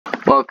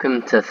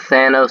Welcome to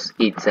Thanos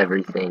Eats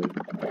Everything.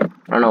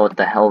 I don't know what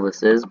the hell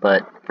this is,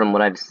 but from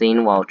what I've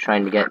seen while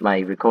trying to get my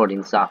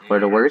recording software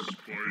to work,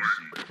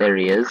 there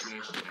he is,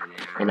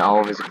 in all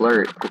of his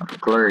glory.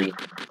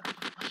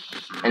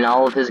 In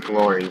all of his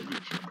glory.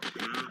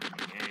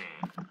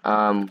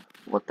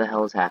 What the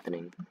hell is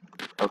happening?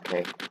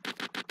 Okay.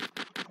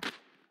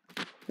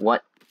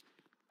 What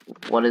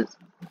is...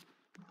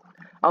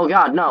 Oh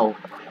god, no!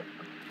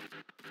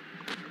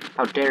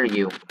 How dare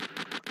you?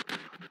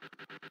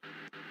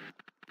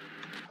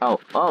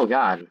 Oh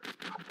god.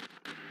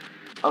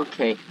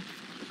 Okay.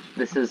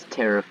 This is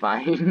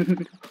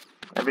terrifying.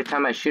 Every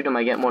time I shoot him,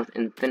 I get more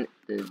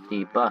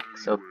infinity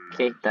bucks.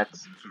 Okay,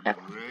 that's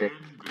epic.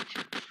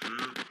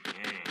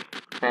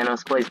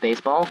 Thanos plays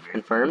baseball.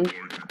 Confirmed.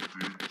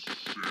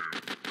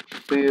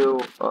 Boo.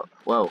 Oh,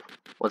 whoa.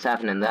 What's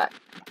happening to that?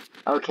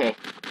 Okay.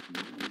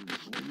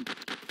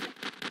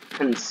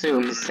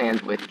 Consume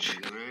sandwich.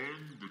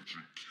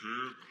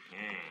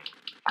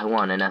 I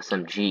want an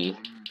SMG.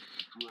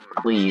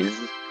 Please.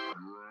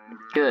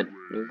 Good.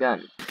 New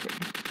gun.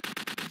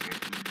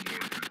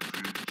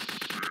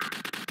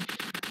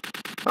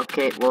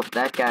 Okay, well,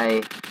 that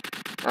guy...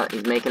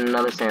 he's making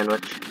another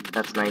sandwich.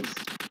 That's nice.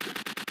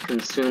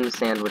 Consume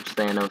sandwich,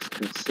 Thanos.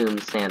 Consume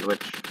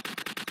sandwich.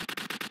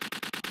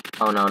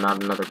 Oh no,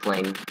 not another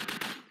plane.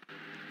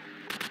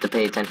 To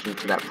pay attention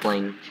to that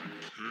plane.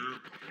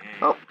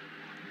 Oh.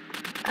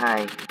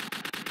 Hi.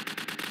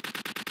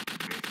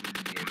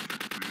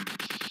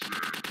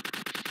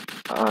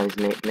 Oh, he's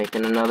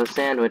making another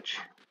sandwich.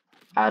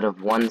 Out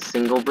of one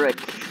single brick.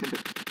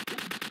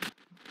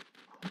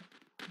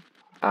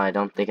 I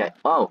don't think I...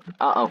 Oh!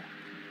 Uh-oh.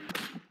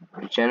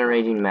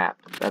 Regenerating map.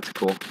 That's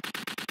cool.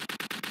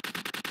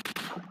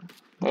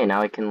 Hey,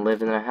 now I can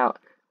live in a house.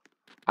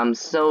 I'm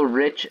so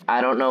rich, I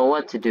don't know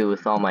what to do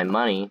with all my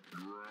money.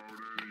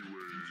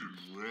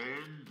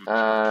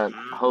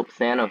 Hope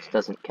Thanos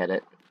doesn't get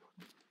it.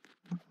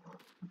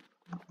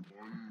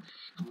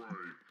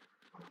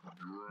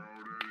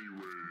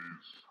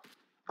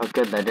 Oh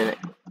good, that didn't...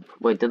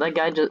 Wait, did that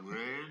guy just...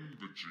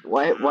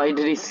 Why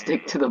did he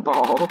stick to the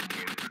ball?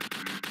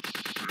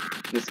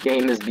 This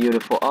game is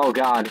beautiful. Oh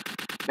god.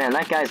 Man,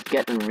 that guy's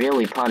getting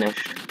really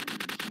punished.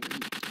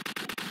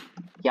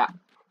 Yeah.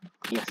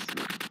 Yes.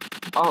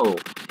 Oh.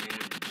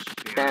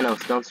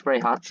 Thanos, don't spray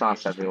hot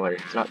sauce everywhere.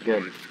 It's not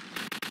good.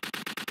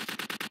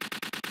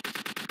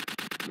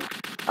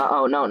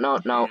 Uh-oh, no.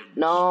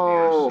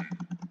 No!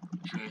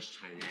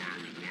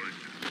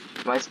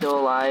 Am I still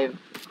alive?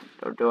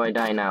 Or do I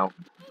die now?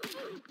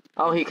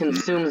 Oh, he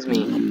consumes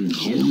me.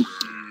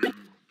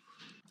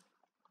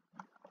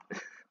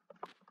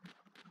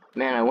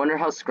 Man, I wonder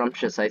how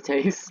scrumptious I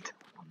taste.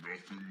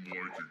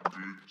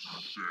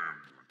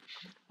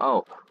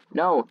 Oh,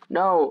 no!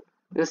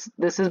 This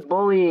is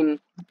bullying.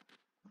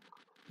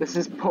 This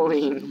is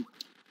bullying.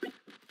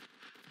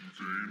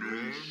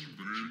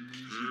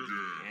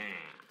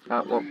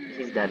 Oh, well,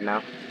 he's dead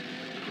now.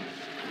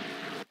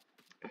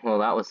 Well,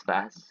 that was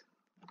fast.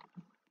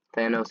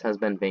 Thanos has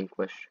been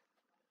vanquished.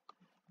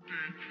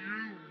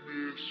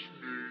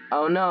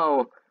 Oh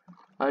no!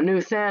 A new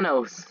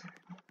Thanos!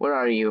 Where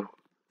are you?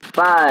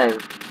 5,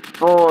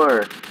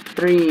 4,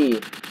 3,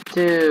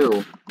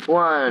 2,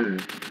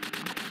 1.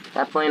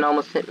 That plane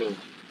almost hit me.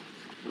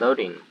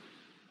 Loading.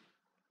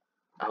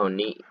 Oh,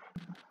 neat.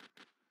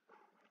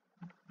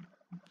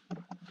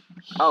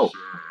 Oh.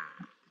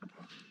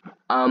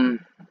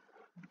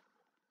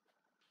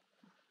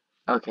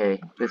 Okay,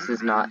 this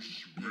is not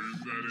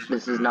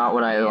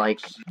what I like.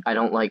 I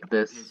don't like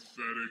this.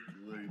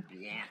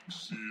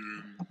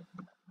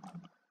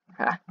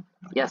 Ha.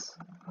 Yes.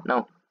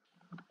 No.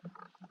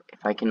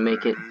 If I can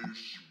make it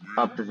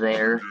up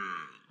there.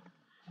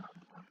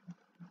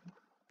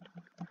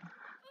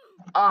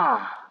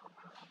 Ah!